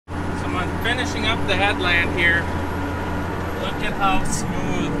on finishing up the headland here. Look at how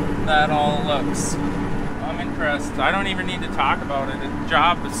smooth that all looks. I'm impressed. I don't even need to talk about it. The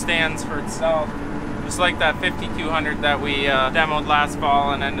job stands for itself. Just like that 5200 that we demoed last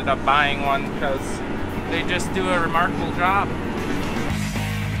fall and ended up buying one because they just do a remarkable job.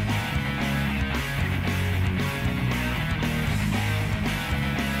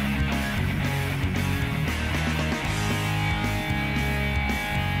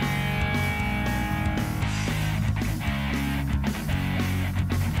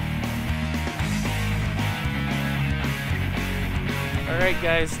 Alright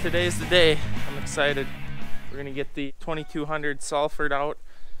guys, today's the day. I'm excited. We're gonna get the 2200 Salford out.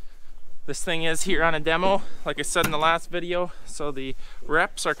 This thing is here on a demo, like I said in the last video. So the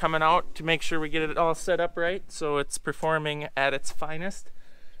reps are coming out to make sure we get it all set up right, so it's performing at its finest.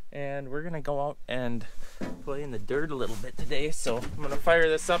 And we're gonna go out and play in the dirt a little bit today. So I'm gonna fire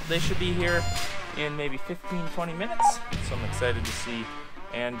this up. They should be here in maybe 15-20 minutes. So I'm excited to see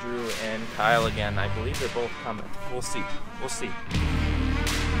Andrew and Kyle again. I believe they're both coming. We'll see. We'll see.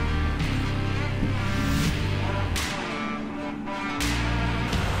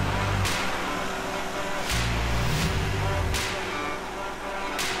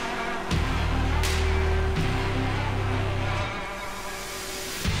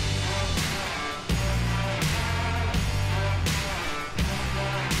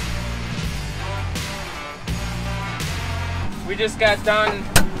 We just got done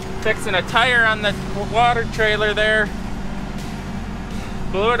fixing a tire on the water trailer there.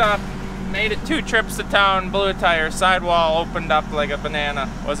 Blew it up, made it 2 trips to town, blew a tire, sidewall opened up like a banana.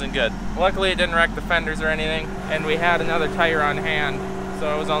 Wasn't good. Luckily it didn't wreck the fenders or anything, and we had another tire on hand,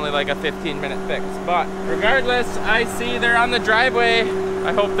 so it was only like a 15-minute fix. But regardless, I see they're on the driveway.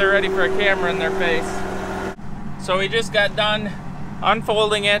 I hope they're ready for a camera in their face. So we just got done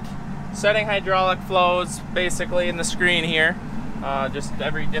unfolding it, setting hydraulic flows basically in the screen here. Just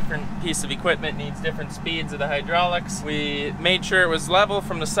every different piece of equipment needs different speeds of the hydraulics. We made sure it was level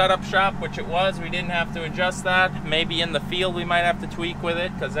from the setup shop, which it was. We didn't have to adjust that. Maybe in the field we might have to tweak with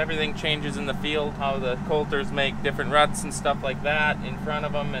it because everything changes in the field, how the coulters make different ruts and stuff like that in front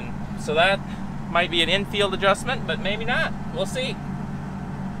of them. And so that might be an infield adjustment, but maybe not. We'll see.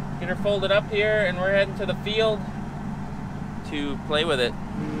 Get her folded up here and we're heading to the field to play with it.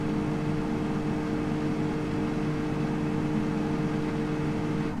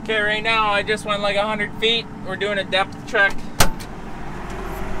 Okay, right now I just went like 100 feet. We're doing a depth check.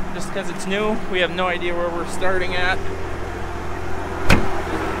 Just because it's new, we have no idea where we're starting at.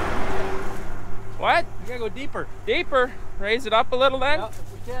 What? We gotta go deeper. Deeper? Raise it up a little then? Yeah,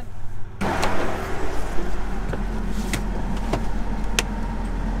 if we can.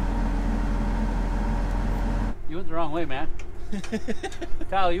 You went the wrong way, man.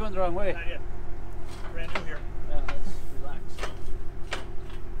 Kyle, you went the wrong way. Not yet. Brand new here. Yeah, let's relax.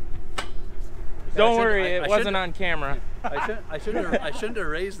 Don't worry, it wasn't on camera. I shouldn't have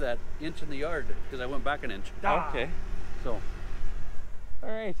raised that inch in the yard because I went back an inch. Okay. So. All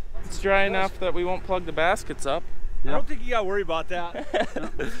right. It's dry enough that we won't plug the baskets up. I don't think you gotta worry about that.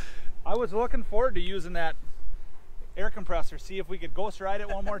 I was looking forward to using that air compressor, see if we could ghost ride it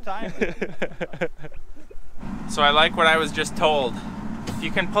one more time. So I like what I was just told. If you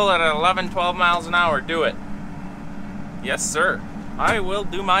can pull it at 11, 12 miles an hour, do it. Yes, sir. I will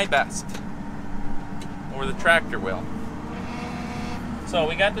do my best. Or the tractor will. So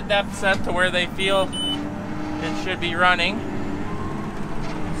we got the depth set to where they feel it should be running.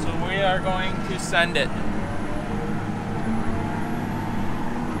 So we are going to send it.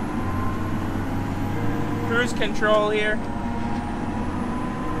 Cruise control here.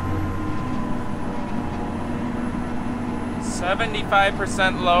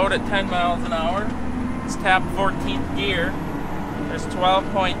 %75% load at 10 miles an hour. It's tap 14th gear. There's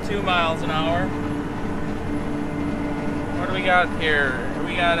 12.2 miles an hour. What do we got here?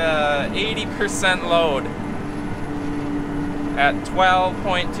 We got a 80% load at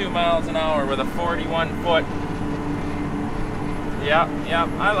 12.2 miles an hour with a 41 foot. Yep,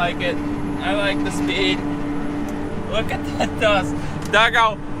 I like it. I like the speed. Look at that dust.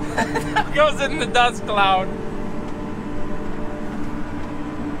 Dugout. That goes in the dust cloud.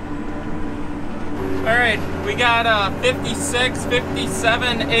 Alright, we got 56,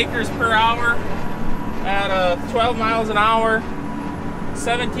 57 acres per hour at 12 miles an hour,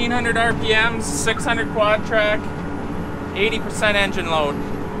 1700 RPMs, 600 quad track, 80% engine load.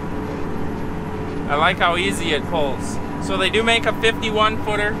 I like how easy it pulls. So they do make a 51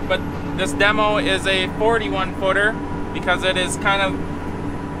 footer, but this demo is a 41 footer because it is kind of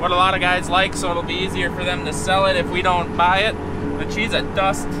what a lot of guys like, so it'll be easier for them to sell it if we don't buy it. But she's a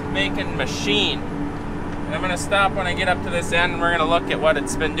dust making machine. And I'm gonna stop when I get up to this end, and we're gonna look at what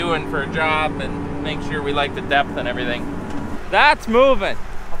it's been doing for a job and make sure we like the depth and everything. That's moving.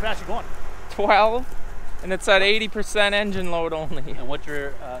 How fast you going? 12, and it's at 80% engine load only. And what's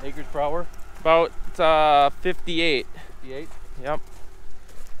your acres per hour? About 58. 58? Yep.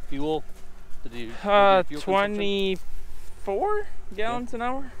 Fuel? Did you fuel 24 gallons an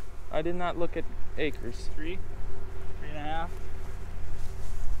hour. I did not look at acres. 3.5.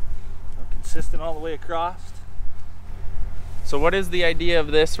 Consistent all the way across. So what is the idea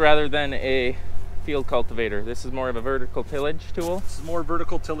of this rather than a field cultivator? This is more of a vertical tillage tool? This is more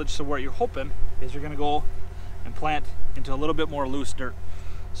vertical tillage, so what you're hoping is you're going to go and plant into a little bit more loose dirt.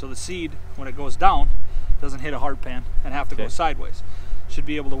 So the seed, when it goes down, doesn't hit a hard pan and have to go sideways. Should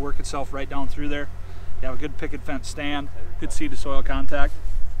be able to work itself right down through there. You have a good picket fence stand, good seed to soil contact.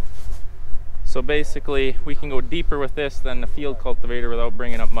 So basically, we can go deeper with this than the field cultivator without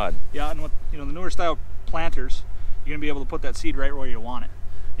bringing up mud. Yeah, and with the newer style planters, you're gonna be able to put that seed right where you want it.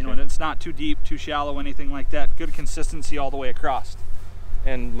 And it's not too deep, too shallow, anything like that. Good consistency all the way across.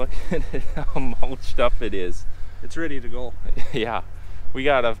 And look at it, how mulched up it is. It's ready to go. Yeah, we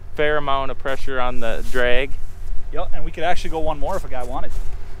got a fair amount of pressure on the drag. Yep, and we could actually go one more if a guy wanted.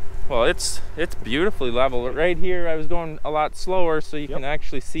 Well, it's beautifully level. Right here, I was going a lot slower, so you can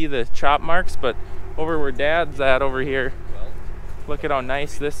actually see the chop marks, but over where Dad's at over here, look at how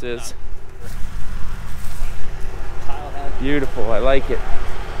nice this is. Beautiful, I like it.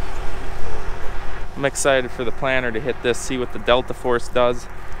 I'm excited for the planter to hit this, see what the Delta Force does,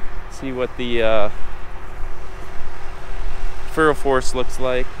 see what the Furrow Force looks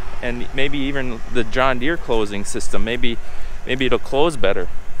like, and maybe even the John Deere closing system. Maybe it'll close better.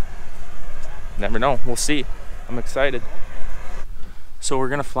 Never know, we'll see. I'm excited. So we're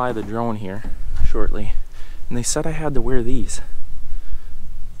gonna fly the drone here shortly, and they said I had to wear these.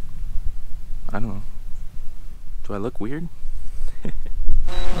 I don't know. Do I look weird?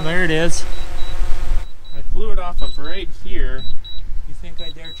 Well, there it is. I flew it off of right here. You think I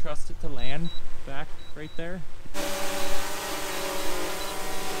dare trust it to land back right there?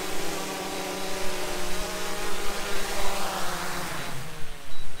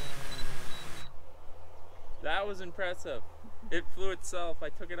 That was impressive. It flew itself. I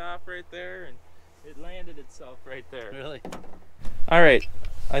took it off right there and it landed itself right there. Really? All right.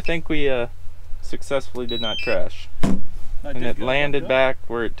 I think we successfully did not crash. And it landed back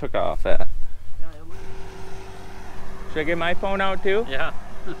where it took off at. Should I get my phone out too? Yeah.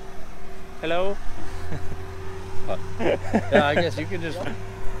 Hello? Yeah, I guess you can just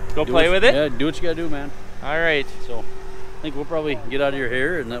go play with it? Yeah, do what you gotta do, man. All right. So I think we'll probably get out of your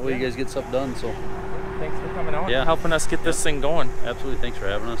hair, and that way you guys get stuff done. So thanks for coming out and helping us get this thing going. Absolutely, thanks for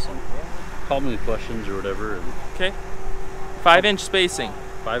having us. And call me with questions or whatever. And okay. 5-inch spacing.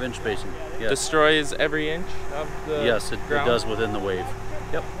 5-inch spacing. Yes. Destroys every inch of the Yes, it does within the wave.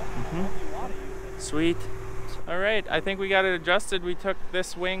 Yep. Sweet. All right, I think we got it adjusted. We took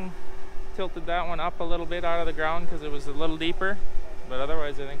this wing, tilted that one up a little bit out of the ground because it was a little deeper, but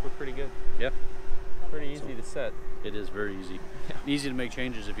otherwise I think we're pretty good. Yep. Pretty easy to set. It is very easy. Yeah. Easy to make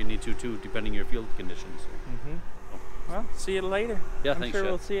changes if you need to too, depending on your field conditions. Well, see you later. Yeah, I'm thanks, sure Chef.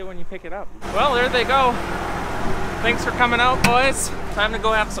 we'll see it when you pick it up. Well, there they go. Thanks for coming out, boys. Time to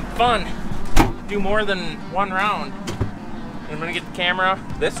go have some fun. Do more than one round. I'm gonna get the camera,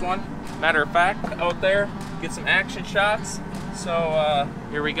 this one, matter of fact, out there, get some action shots. So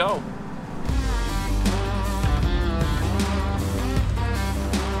here we go.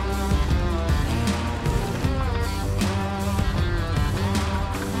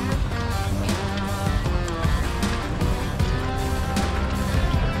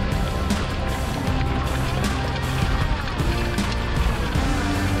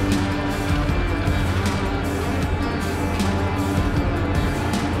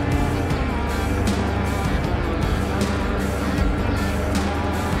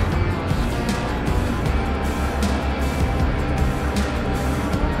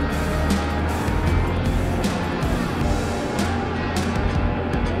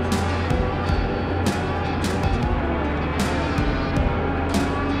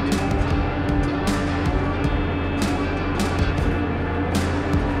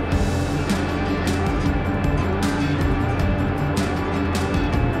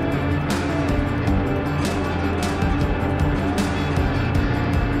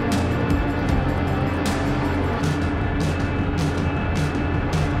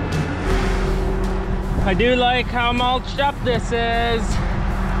 I do like how mulched up this is.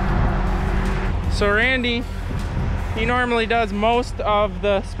 So Randy, he normally does most of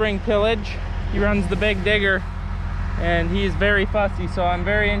the spring tillage. He runs the big digger and he's very fussy, so I'm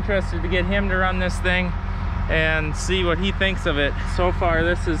very interested to get him to run this thing and see what he thinks of it. So far,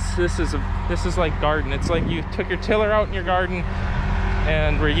 this is like garden. It's like you took your tiller out in your garden,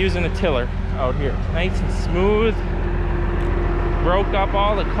 and we're using a tiller out here. Nice and smooth. Broke up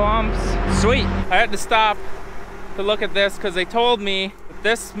all the clumps. Sweet. I had to stop to look at this because they told me that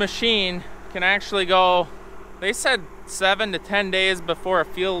this machine can actually go, they said 7 to 10 days before a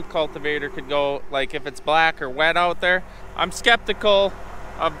field cultivator could go, like if it's black or wet out there. I'm skeptical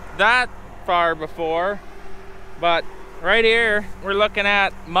of that far before, but right here we're looking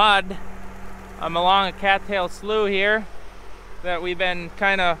at mud. I'm along a cattail slough here that we've been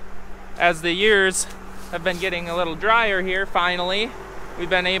kind of, as the years have been getting a little drier here, finally we've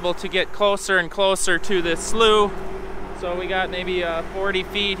been able to get closer and closer to this slough. So we got maybe 40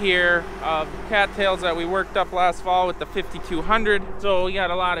 feet here of cattails that we worked up last fall with the 5200. So we got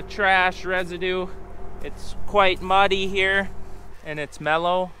a lot of trash residue. It's quite muddy here, and it's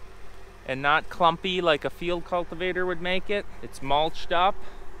mellow and not clumpy like a field cultivator would make it. It's mulched up.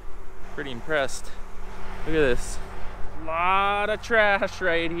 Pretty impressed. Look at this. A lot of trash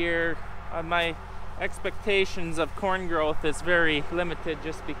right here. My expectations of corn growth is very limited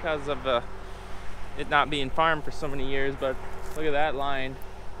just because of it not being farmed for so many years, but look at that line.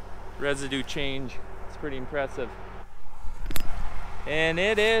 Residue change. It's pretty impressive. And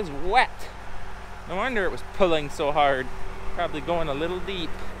it is wet. No wonder it was pulling so hard. Probably going a little deep.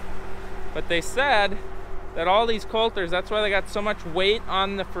 But they said that all these coulters, that's why they got so much weight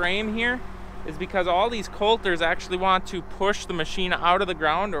on the frame here, is because all these coulters actually want to push the machine out of the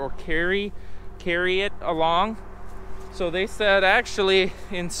ground or carry it along. So they said actually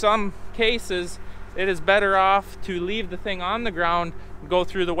in some cases it is better off to leave the thing on the ground, go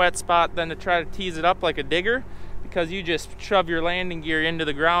through the wet spot, than to try to tease it up like a digger, because you just shove your landing gear into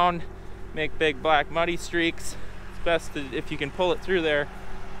the ground, make big black muddy streaks. It's best to, if you can pull it through there,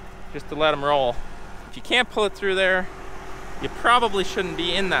 just to let them roll. If you can't pull it through there, you probably shouldn't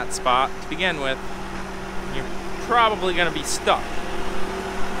be in that spot to begin with. You're probably gonna be stuck.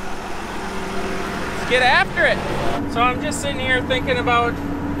 Let's get after it. So I'm just sitting here thinking about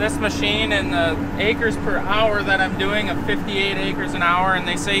this machine and the acres per hour that I'm doing of 58 acres an hour, and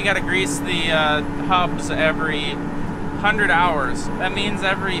they say you gotta grease the hubs every 100 hours. That means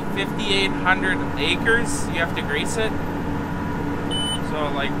every 5,800 acres you have to grease it.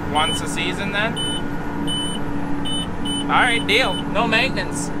 So like once a season then? Alright, deal. No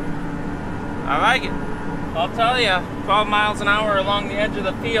maintenance. I like it. I'll tell you, 12 miles an hour along the edge of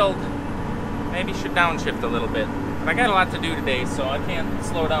the field, maybe should downshift a little bit. But I got a lot to do today, so I can't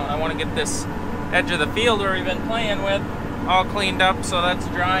slow down. I want to get this edge of the field where we've been playing with all cleaned up so that's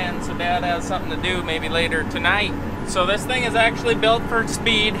drying, so Dad has something to do maybe later tonight. So this thing is actually built for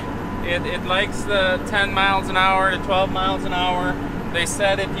speed. It likes the 10 miles an hour to 12 miles an hour. They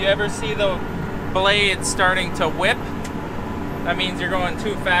said if you ever see the blades starting to whip, that means you're going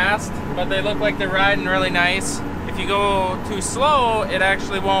too fast, but they look like they're riding really nice. If you go too slow, it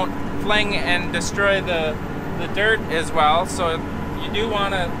actually won't fling and destroy the dirt as well, so you do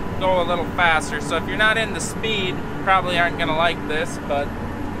want to go a little faster. So if you're not into speed, probably aren't going to like this, but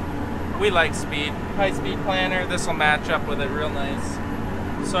we like speed. High-speed planter, this will match up with it real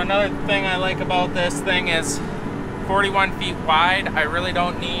nice. So another thing I like about this thing is 41 feet wide. I really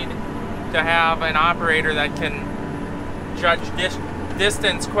don't need to have an operator that can judge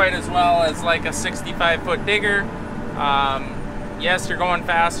distance quite as well as like a 65-foot digger. Yes, you're going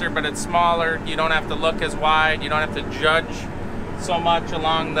faster, but it's smaller. You don't have to look as wide. You don't have to judge so much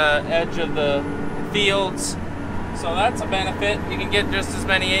along the edge of the fields. So that's a benefit. You can get just as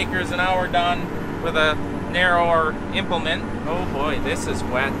many acres an hour done with a narrower implement. Oh boy, this is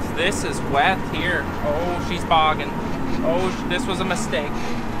wet. This is wet here. Oh, she's bogging. Oh, this was a mistake.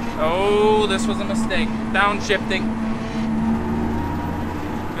 Oh, this was a mistake. Downshifting.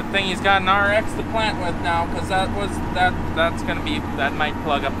 Good thing he's got an RX to plant with now, because that might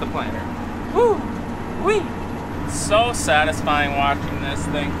plug up the planter. Woo! Wee! So satisfying watching this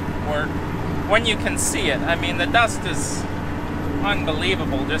thing work when you can see it. I mean, the dust is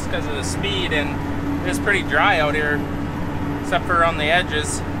unbelievable just because of the speed, and it's pretty dry out here except for on the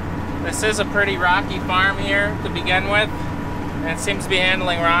edges. This is a pretty rocky farm here to begin with, and it seems to be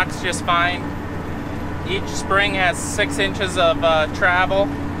handling rocks just fine. Each spring has 6 inches of travel.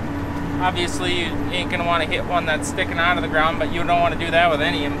 Obviously you ain't gonna want to hit one that's sticking out of the ground, but you don't want to do that with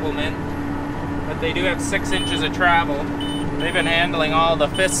any implement. But they do have 6 inches of travel. They've been handling all the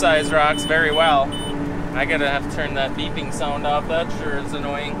fist-sized rocks very well. I gotta have to turn that beeping sound off. That sure is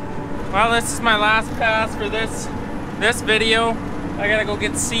annoying. Well, this is my last pass for this video. I gotta go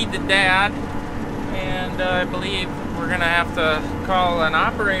get seed to Dad, and I believe we're gonna have to call an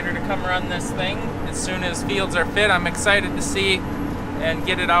operator to come run this thing as soon as fields are fit. I'm excited to see and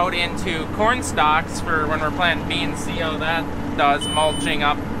get it out into corn stalks for when we're planting beans, see how that does, mulching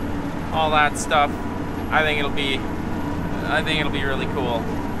up, all that stuff. I think it'll be really cool.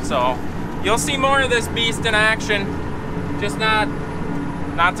 So you'll see more of this beast in action, just not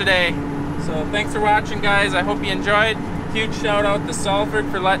today. So thanks for watching, guys. I hope you enjoyed. Huge shout out to Salford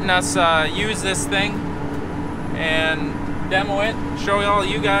for letting us use this thing and demo it, show all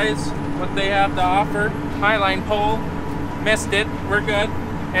you guys what they have to offer. Highline pole, missed it, we're good.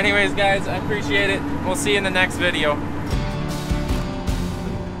 Anyways guys, I appreciate it. We'll see you in the next video.